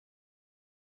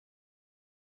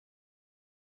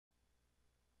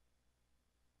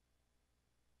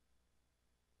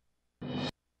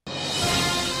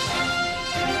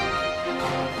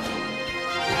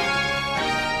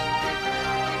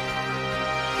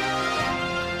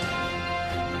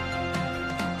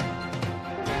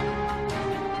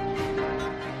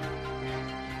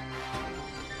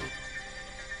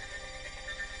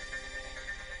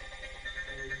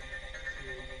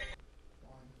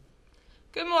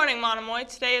morning, Monomoy.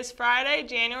 Today is Friday,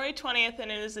 January 20th,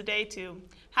 and it is a day 2.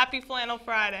 Happy Flannel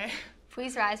Friday.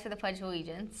 Please rise for the Pledge of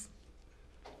Allegiance.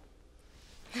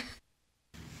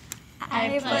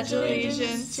 I pledge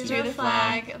allegiance to the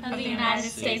flag of the United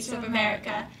States of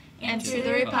America and to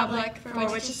the republic for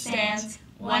which it stands,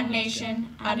 one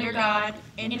nation, under God,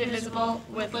 indivisible,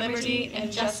 with liberty and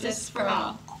justice for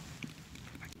all.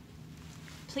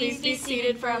 Please be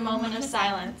seated for a moment of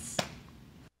silence.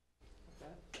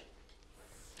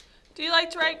 Do you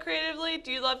like to write creatively?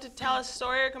 Do you love to tell a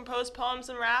story or compose poems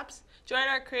and raps? Join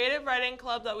our creative writing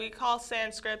club that we call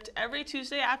Sanskrit every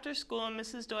Tuesday after school in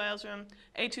Mrs. Doyle's room,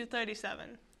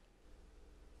 A237.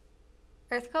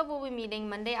 Earth Club will be meeting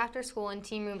Monday after school in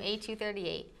Team Room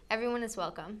A238. Everyone is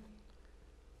welcome.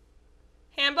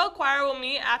 Handbell Choir will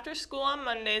meet after school on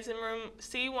Mondays in room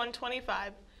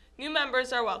C125. New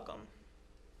members are welcome.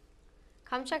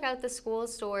 Come check out the school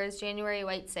store's January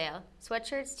white sale.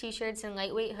 Sweatshirts, t-shirts, and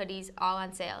lightweight hoodies all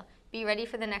on sale. Be ready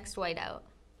for the next whiteout.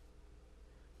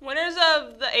 Winners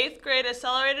of the 8th grade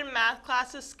Accelerated Math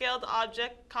Classes Scaled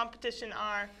Object Competition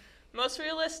are Most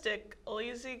Realistic,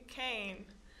 Lizzie Kane.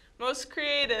 Most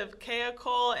Creative, Kaya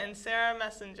Cole and Sarah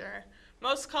Messenger.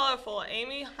 Most Colorful,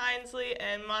 Amy Hinesley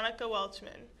and Monica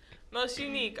Welchman. Most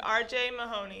Unique, RJ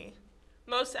Mahoney.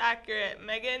 Most Accurate,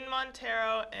 Megan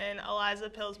Montero and Eliza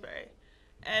Pillsbury.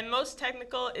 And most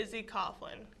technical, Izzy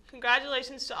Coughlin.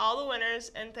 Congratulations to all the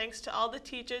winners, and thanks to all the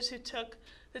teachers who took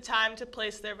the time to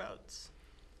place their votes.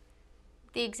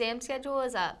 The exam schedule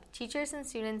is up. Teachers and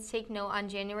students take note on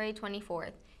January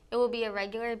 24th. It will be a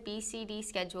regular BCD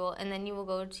schedule, and then you will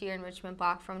go to your enrichment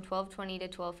block from 12:20 to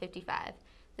 12:55.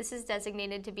 This is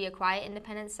designated to be a quiet,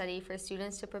 independent study for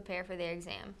students to prepare for their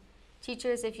exam.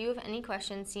 Teachers, if you have any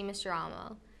questions, see Mr.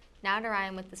 Almo. Now to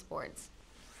Ryan with the sports.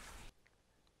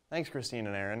 Thanks, Christine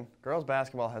and Aaron. Girls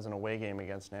basketball has an away game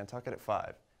against Nantucket at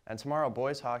 5. And tomorrow,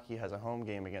 boys hockey has a home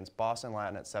game against Boston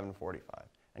Latin at 7:45.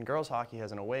 And girls hockey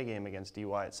has an away game against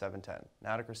DY at 7:10.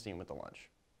 Now to Christine with the lunch.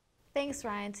 Thanks,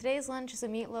 Ryan. Today's lunch is a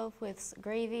meatloaf with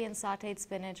gravy and sautéed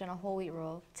spinach and a whole wheat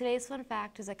roll. Today's fun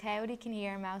fact is a coyote can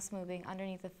hear a mouse moving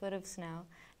underneath a foot of snow.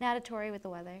 Now to Tori with the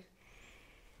weather.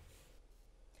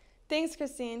 Thanks,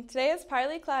 Christine. Today is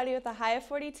partly cloudy with a high of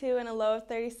 42 and a low of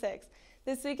 36.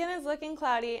 This weekend is looking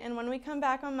cloudy, and when we come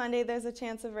back on Monday, there's a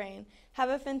chance of rain. Have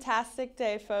a fantastic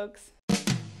day, folks.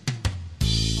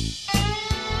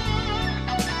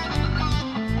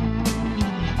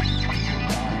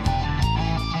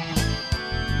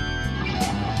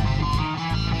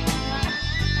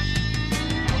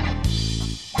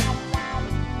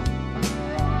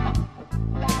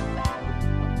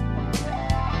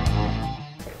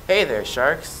 Hey there,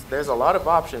 Sharks! There's a lot of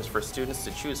options for students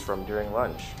to choose from during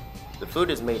lunch. The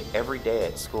food is made every day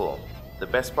at school. The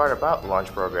best part about the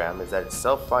lunch program is that it's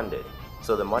self-funded,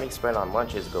 so the money spent on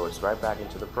lunches goes right back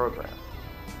into the program.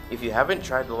 If you haven't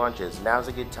tried the lunches, now's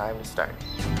a good time to start.